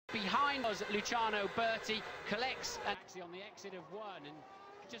behind was Luciano Berti, collects actually on the exit of one and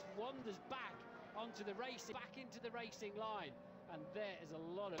just wanders back onto the racing, back into the racing line. And there is a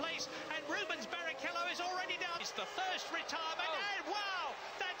lot of place, and Rubens Barrichello is already down. It's the first retirement, and wow,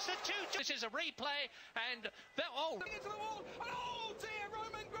 that's the 2-2. This is a replay, and into the wall, and oh dear,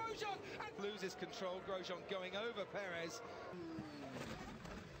 Romain Grosjean and loses control. Grosjean going over Perez.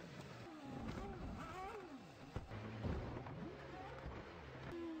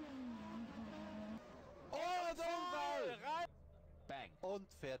 Bang. Und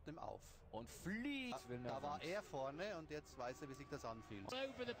fährt ihm auf. Und fliegt. Da war er vorne und jetzt weiß er, wie sich das anfühlt. All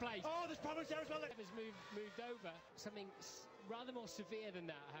over the place. Oh, there's problems there as well. Has moved over. Something rather more severe than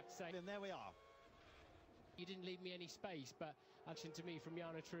that, I have to say. And there we are. You didn't leave me any space, but action to me from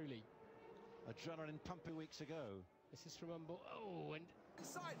Jarno Trulli. Adrenaline pumping weeks ago. This is from Umbel. Oh, and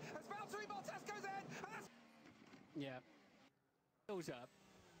inside as Valtteri Bottas goes in, and that's yeah. Goes up.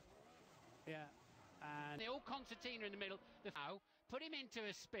 Yeah. And they all concertina in the middle. The foul put him into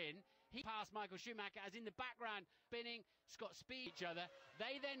a spin. He passed Michael Schumacher as in the background spinning. Scott Speed each other.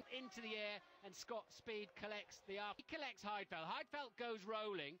 They then into the air and Scott Speed collects the up. He collects Heidfeld. Heidfeld goes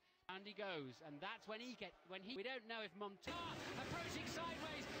rolling and he goes. And that's when we don't know if Montoya approaching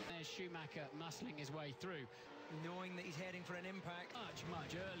sideways. There's Schumacher muscling his way through, knowing that he's heading for an impact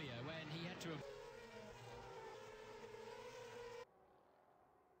much earlier when he had to have.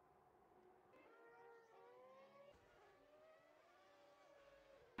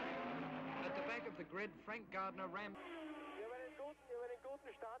 At the back of the grid, Frank Gardner ran.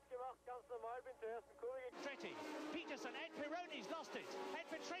 Tretti, Peterson and Pironi's lost it, and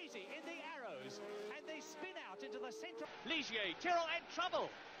Patrese in the arrows, and they spin out into the centre. Ligier, Tyrrell and Trouble.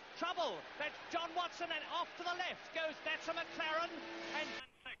 That's John Watson, and off to the left goes, that's a McLaren, and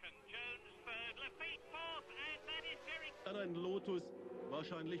second, Jones third, Lafitte fourth, and that is very... Ein Lotus,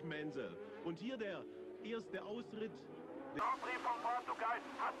 wahrscheinlich Menzel. Und hier der erste Ausritt. Grand Prix von Portugal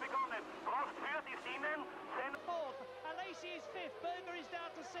hat begonnen. Prost für die Siemen. Fourth, Alesi is fifth, Berger is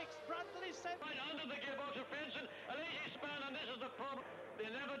down to sixth, Brundle is seventh. Right under the gearbox of Benson, Alesi spun, and this is the problem. The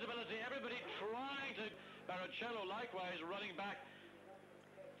inevitability, everybody trying to... Barrichello likewise running back.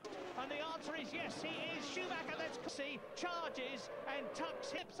 And the answer is yes, he is. Schumacher, let's see, charges and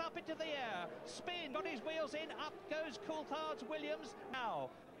tucks hips up into the air. Spin, got his wheels in, up goes Coulthard's Williams.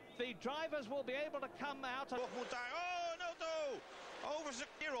 Now, the drivers will be able to come out. Oh, een auto! Over zijn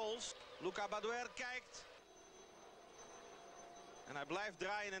Tyrrells. Luca Badoer kijkt. En hij blijft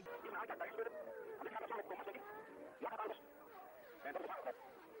draaien. En...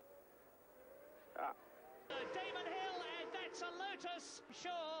 Damon Hill, and that's a Lotus.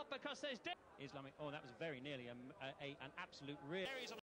 Sure, because there's... Islamic. Oh, that was very nearly an absolute rear.